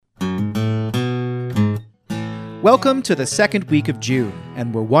Welcome to the second week of June,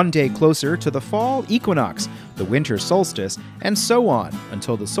 and we're one day closer to the fall equinox, the winter solstice, and so on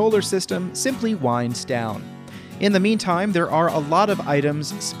until the solar system simply winds down. In the meantime, there are a lot of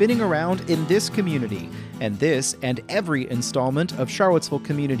items spinning around in this community, and this and every installment of Charlottesville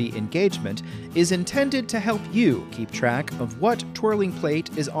Community Engagement is intended to help you keep track of what twirling plate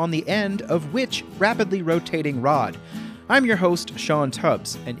is on the end of which rapidly rotating rod. I'm your host, Sean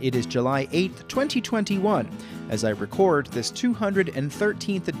Tubbs, and it is July 8th, 2021, as I record this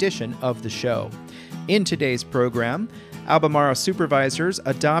 213th edition of the show. In today's program, Albemarle supervisors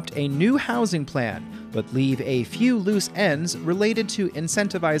adopt a new housing plan, but leave a few loose ends related to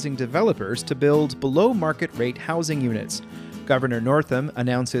incentivizing developers to build below-market rate housing units. Governor Northam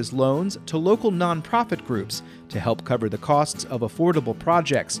announces loans to local nonprofit groups to help cover the costs of affordable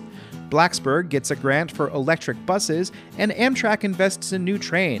projects. Blacksburg gets a grant for electric buses, and Amtrak invests in new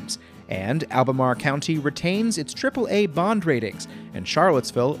trains. And Albemarle County retains its AAA bond ratings, and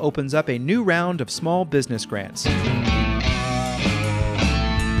Charlottesville opens up a new round of small business grants.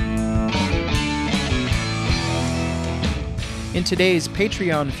 In today's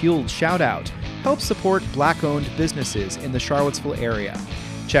Patreon-fueled shoutout, help support Black-owned businesses in the Charlottesville area.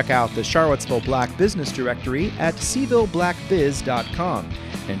 Check out the Charlottesville Black Business Directory at cvilleblackbiz.com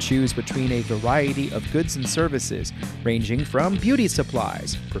and choose between a variety of goods and services ranging from beauty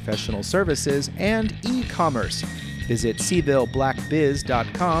supplies, professional services, and e-commerce. Visit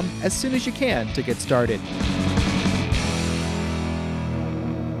cvilleblackbiz.com as soon as you can to get started.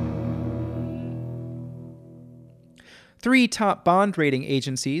 Three top bond rating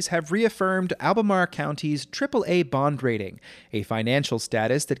agencies have reaffirmed Albemarle County's AAA bond rating, a financial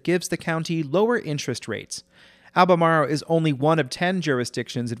status that gives the county lower interest rates. Albemarle is only one of 10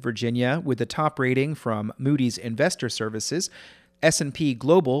 jurisdictions in Virginia with the top rating from Moody's Investor Services, S&P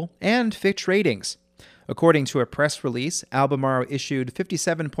Global, and Fitch Ratings. According to a press release, Albemarle issued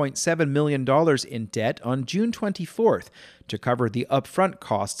 $57.7 million in debt on June 24th to cover the upfront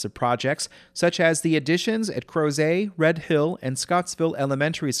costs of projects such as the additions at Crozet, Red Hill, and Scottsville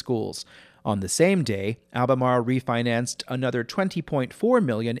elementary schools. On the same day, Albemarle refinanced another $20.4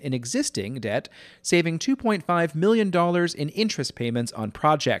 million in existing debt, saving $2.5 million in interest payments on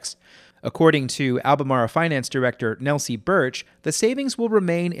projects. According to Albemarle Finance Director Nelsie Birch, the savings will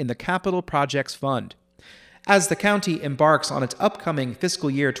remain in the Capital Projects Fund. As the county embarks on its upcoming fiscal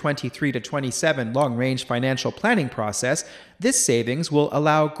year 23 to 27 long-range financial planning process, this savings will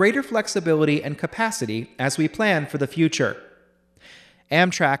allow greater flexibility and capacity as we plan for the future.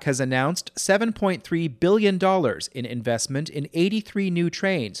 Amtrak has announced $7.3 billion in investment in 83 new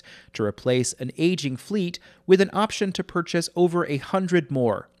trains to replace an aging fleet with an option to purchase over 100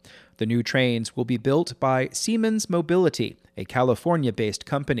 more. The new trains will be built by Siemens Mobility, a California-based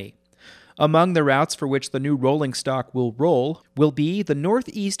company. Among the routes for which the new rolling stock will roll will be the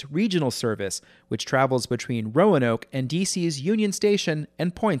Northeast Regional Service, which travels between Roanoke and DC's Union Station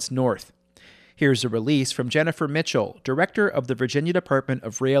and points north. Here's a release from Jennifer Mitchell, Director of the Virginia Department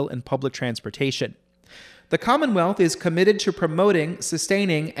of Rail and Public Transportation. The Commonwealth is committed to promoting,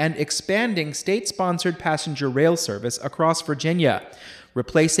 sustaining, and expanding state-sponsored passenger rail service across Virginia.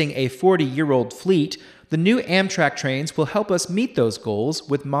 Replacing a 40-year-old fleet, the new Amtrak trains will help us meet those goals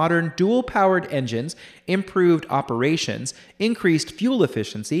with modern dual-powered engines, improved operations, increased fuel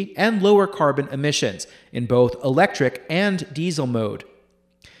efficiency, and lower carbon emissions in both electric and diesel mode.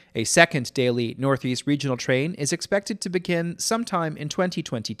 A second daily Northeast Regional train is expected to begin sometime in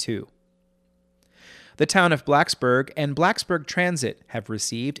 2022. The town of Blacksburg and Blacksburg Transit have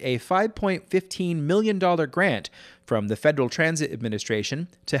received a $5.15 million grant from the Federal Transit Administration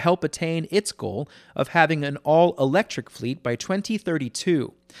to help attain its goal of having an all-electric fleet by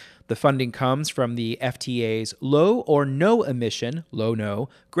 2032. The funding comes from the FTA's Low or No Emission (LOW-NO)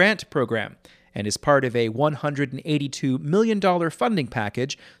 grant program and is part of a $182 million funding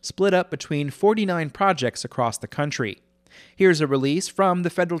package split up between 49 projects across the country. Here's a release from the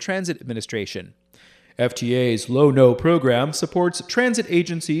Federal Transit Administration. FTA's Low-No program supports transit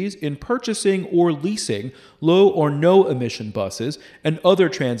agencies in purchasing or leasing low or no emission buses and other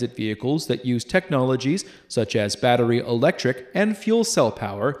transit vehicles that use technologies such as battery electric and fuel cell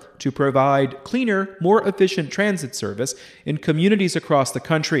power to provide cleaner, more efficient transit service in communities across the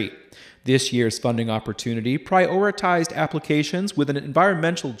country. This year's funding opportunity prioritized applications with an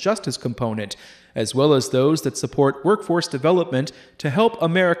environmental justice component, as well as those that support workforce development to help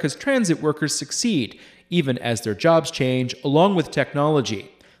America's transit workers succeed, even as their jobs change along with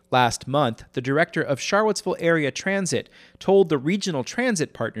technology. Last month, the director of Charlottesville Area Transit told the Regional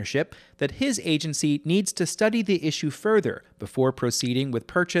Transit Partnership that his agency needs to study the issue further before proceeding with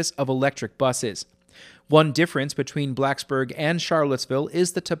purchase of electric buses. One difference between Blacksburg and Charlottesville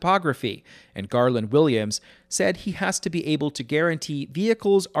is the topography, and Garland Williams said he has to be able to guarantee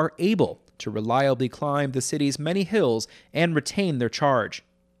vehicles are able to reliably climb the city's many hills and retain their charge.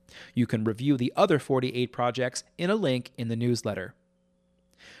 You can review the other 48 projects in a link in the newsletter.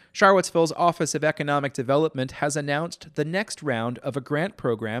 Charlottesville's Office of Economic Development has announced the next round of a grant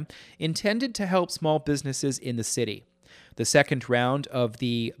program intended to help small businesses in the city. The second round of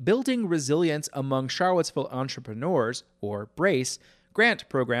the Building Resilience Among Charlottesville Entrepreneurs, or BRACE, grant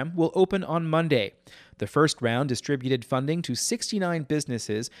program will open on Monday. The first round distributed funding to 69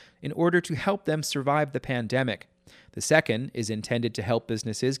 businesses in order to help them survive the pandemic. The second is intended to help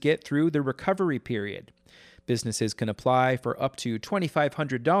businesses get through the recovery period. Businesses can apply for up to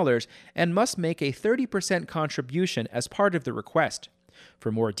 $2,500 and must make a 30% contribution as part of the request.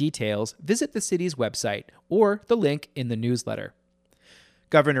 For more details, visit the city's website or the link in the newsletter.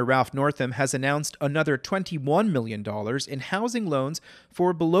 Governor Ralph Northam has announced another $21 million in housing loans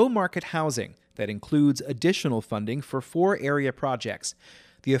for below-market housing that includes additional funding for 4 area projects.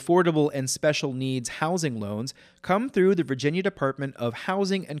 The Affordable and Special Needs Housing Loans come through the Virginia Department of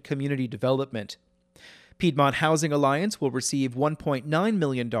Housing and Community Development. Piedmont Housing Alliance will receive $1.9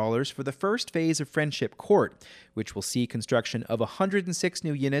 million for the first phase of Friendship Court, which will see construction of 106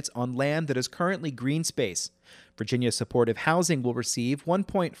 new units on land that is currently green space. Virginia Supportive Housing will receive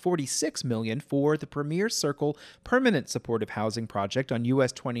 $1.46 million for the Premier Circle Permanent Supportive Housing Project on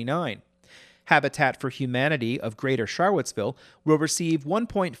US 29. Habitat for Humanity of Greater Charlottesville will receive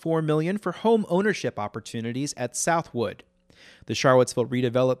 $1.4 million for home ownership opportunities at Southwood. The Charlottesville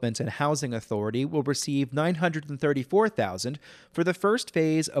Redevelopment and Housing Authority will receive $934,000 for the first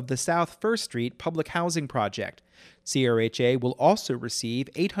phase of the South First Street Public Housing Project. CRHA will also receive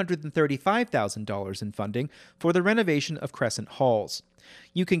 $835,000 in funding for the renovation of Crescent Halls.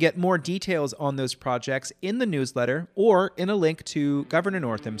 You can get more details on those projects in the newsletter or in a link to Governor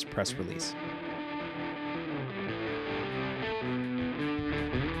Northam's press release.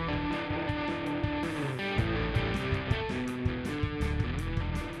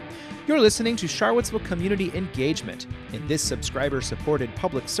 You're listening to Charlottesville Community Engagement. In this subscriber-supported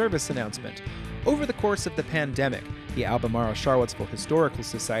public service announcement, over the course of the pandemic, the Albemarle Charlottesville Historical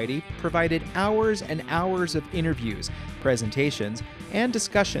Society provided hours and hours of interviews, presentations, and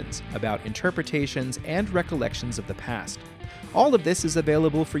discussions about interpretations and recollections of the past. All of this is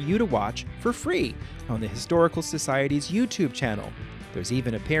available for you to watch for free on the Historical Society's YouTube channel. There's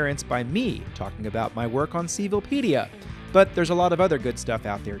even an appearance by me talking about my work on Civilpedia. But there's a lot of other good stuff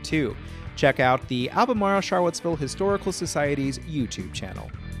out there too. Check out the Albemarle Charlottesville Historical Society's YouTube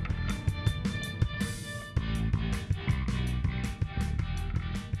channel.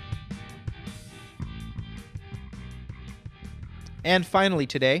 And finally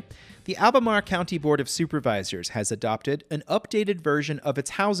today, the Albemarle County Board of Supervisors has adopted an updated version of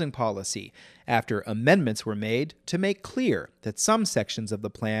its housing policy after amendments were made to make clear that some sections of the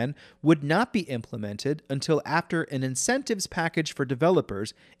plan would not be implemented until after an incentives package for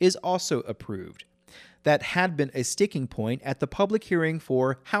developers is also approved. That had been a sticking point at the public hearing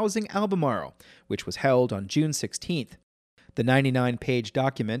for Housing Albemarle, which was held on June 16th. The 99-page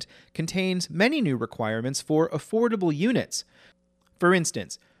document contains many new requirements for affordable units. For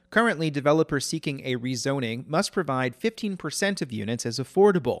instance, currently, developers seeking a rezoning must provide 15% of units as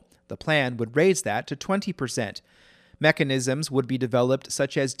affordable. The plan would raise that to 20%. Mechanisms would be developed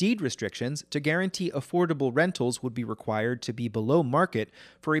such as deed restrictions to guarantee affordable rentals would be required to be below market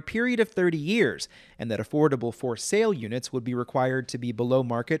for a period of 30 years, and that affordable for sale units would be required to be below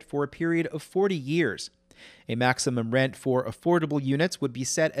market for a period of 40 years. A maximum rent for affordable units would be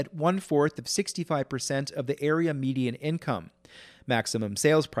set at 1/4 of 65% of the area median income. Maximum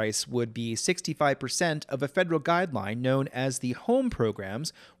sales price would be 65% of a federal guideline known as the Home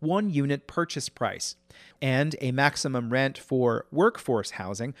Program's one-unit purchase price. And a maximum rent for workforce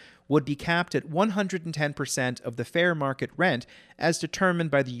housing would be capped at 110% of the fair market rent as determined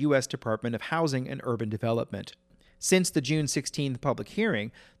by the U.S. Department of Housing and Urban Development. Since the June 16th public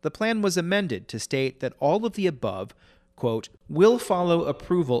hearing, the plan was amended to state that all of the above, quote, will follow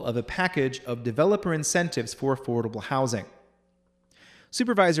approval of a package of developer incentives for affordable housing.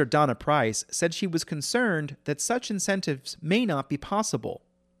 Supervisor Donna Price said she was concerned that such incentives may not be possible.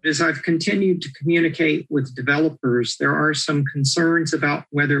 As I've continued to communicate with developers, there are some concerns about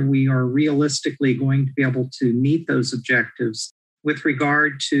whether we are realistically going to be able to meet those objectives with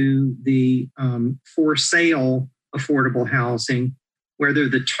regard to the for sale affordable housing, whether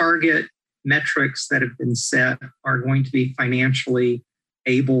the target metrics that have been set are going to be financially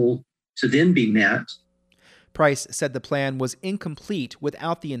able to then be met. Price said the plan was incomplete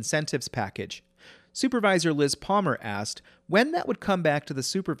without the incentives package. Supervisor Liz Palmer asked when that would come back to the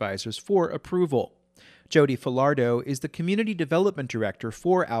supervisors for approval. Jody Filardo is the Community Development Director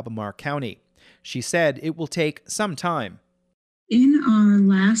for Albemarle County. She said it will take some time. In our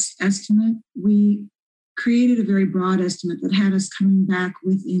last estimate, we created a very broad estimate that had us coming back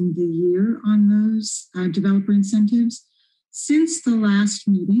within the year on those developer incentives. Since the last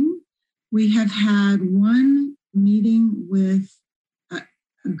meeting, we have had one meeting with a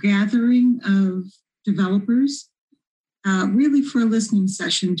gathering of developers, really for a listening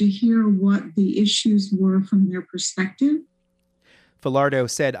session to hear what the issues were from their perspective. Filardo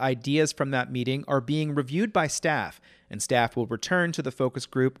said ideas from that meeting are being reviewed by staff, and staff will return to the focus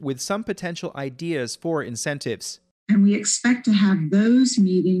group with some potential ideas for incentives. And we expect to have those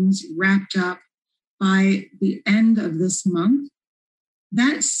meetings wrapped up by the end of this month.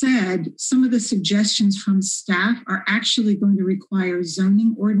 That said, some of the suggestions from staff are actually going to require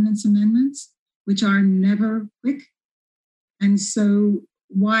zoning ordinance amendments, which are never quick. And so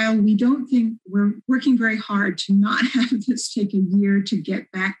while we don't think we're working very hard to not have this take a year to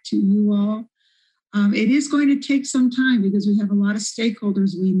get back to you all, it is going to take some time because we have a lot of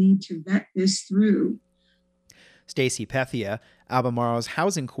stakeholders we need to vet this through. Stacy Pethia, Albemarle's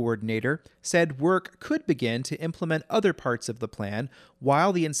housing coordinator, said work could begin to implement other parts of the plan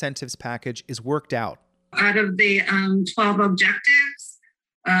while the incentives package is worked out. Out of the 12 objectives,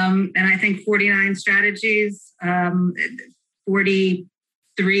 and I think 49 strategies, 42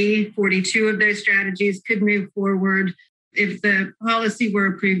 of those strategies could move forward. If the policy were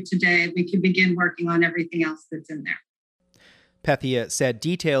approved today, we could begin working on everything else that's in there. Pethia said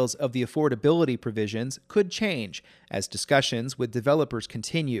details of the affordability provisions could change as discussions with developers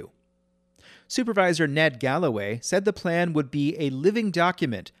continue. Supervisor Ned Galloway said the plan would be a living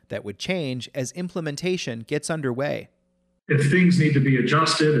document that would change as implementation gets underway. If things need to be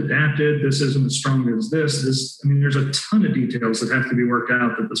adjusted, adapted, this isn't as strong as this. There's a ton of details that have to be worked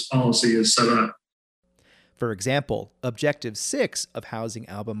out that this policy is set up. For example, Objective 6 of Housing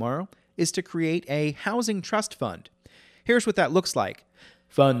Albemarle is to create a housing trust fund. Here's what that looks like.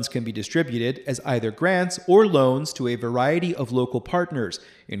 Funds can be distributed as either grants or loans to a variety of local partners,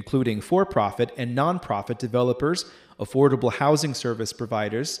 including for-profit and non-profit developers, affordable housing service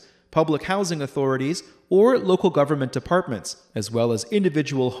providers, public housing authorities, or local government departments, as well as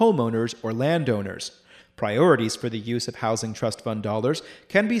individual homeowners or landowners. Priorities for the use of Housing Trust Fund dollars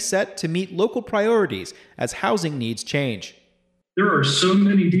can be set to meet local priorities as housing needs change. There are so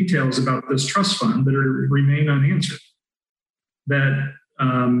many details about this trust fund that remain unanswered.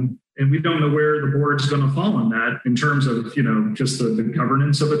 And we don't know where the board's going to fall on that in terms of, just the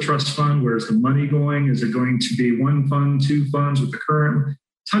governance of a trust fund. Where's the money going? Is it going to be one fund, two funds with the current?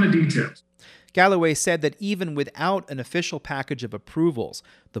 Ton of details. Galloway said that even without an official package of approvals,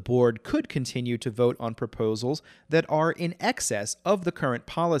 the board could continue to vote on proposals that are in excess of the current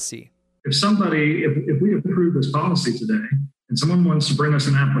policy. If we approve this policy today, and someone wants to bring us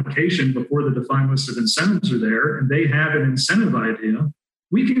an application before the defined list of incentives are there, and they have an incentive idea,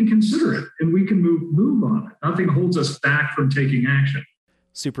 we can consider it and we can move on it. Nothing holds us back from taking action.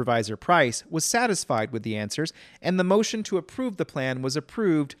 Supervisor Price was satisfied with the answers, and the motion to approve the plan was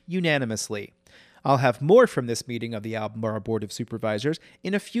approved unanimously. I'll have more from this meeting of the Albemarle Board of Supervisors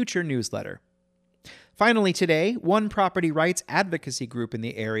in a future newsletter. Finally today, one property rights advocacy group in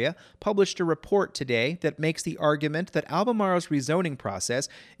the area published a report today that makes the argument that Albemarle's rezoning process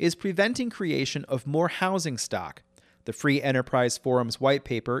is preventing creation of more housing stock. The Free Enterprise Forum's white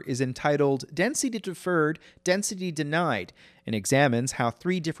paper is entitled Density Deferred, Density Denied, and examines how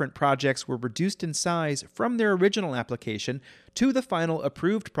 3 different projects were reduced in size from their original application to the final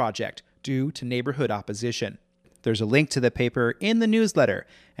approved project due to neighborhood opposition. There's a link to the paper in the newsletter,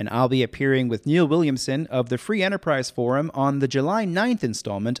 and I'll be appearing with Neil Williamson of the Free Enterprise Forum on the July 9th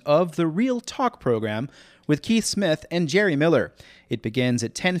installment of the Real Talk program with Keith Smith and Jerry Miller. It begins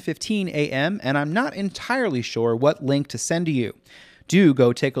at 10:15 a.m., and I'm not entirely sure what link to send to you. Do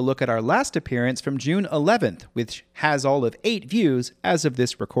go take a look at our last appearance from June 11th, which has all of 8 views as of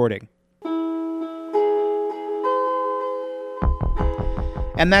this recording.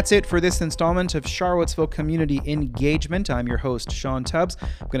 And that's it for this installment of Charlottesville Community Engagement. I'm your host, Sean Tubbs.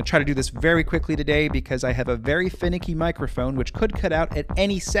 I'm going to try to do this very quickly today because I have a very finicky microphone which could cut out at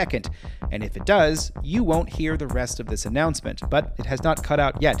any second. And if it does, you won't hear the rest of this announcement, but it has not cut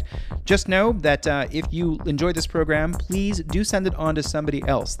out yet. Just know that if you enjoy this program, please do send it on to somebody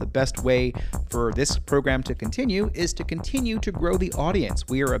else. The best way for this program to continue is to continue to grow the audience.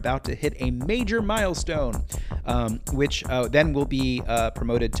 We are about to hit a major milestone. which then will be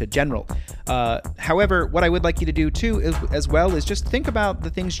promoted to general. However, what I would like you to do too, as well, is just think about the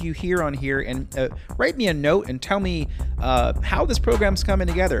things you hear on here and write me a note and tell me how this program's coming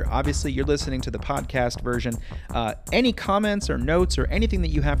together. Obviously, you're listening to the podcast version. Any comments or notes or anything that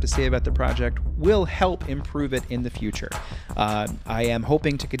you have to say about the project will help improve it in the future. I am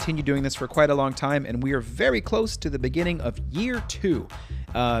hoping to continue doing this for quite a long time, and we are very close to the beginning of year 2.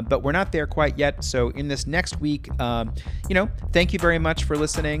 But we're not there quite yet. So in this next week, thank you very much for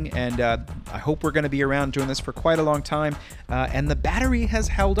listening. And I hope we're going to be around doing this for quite a long time. And the battery has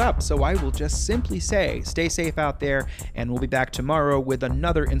held up. So I will just simply say, stay safe out there. And we'll be back tomorrow with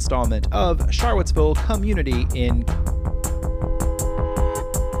another installment of Charlottesville Community in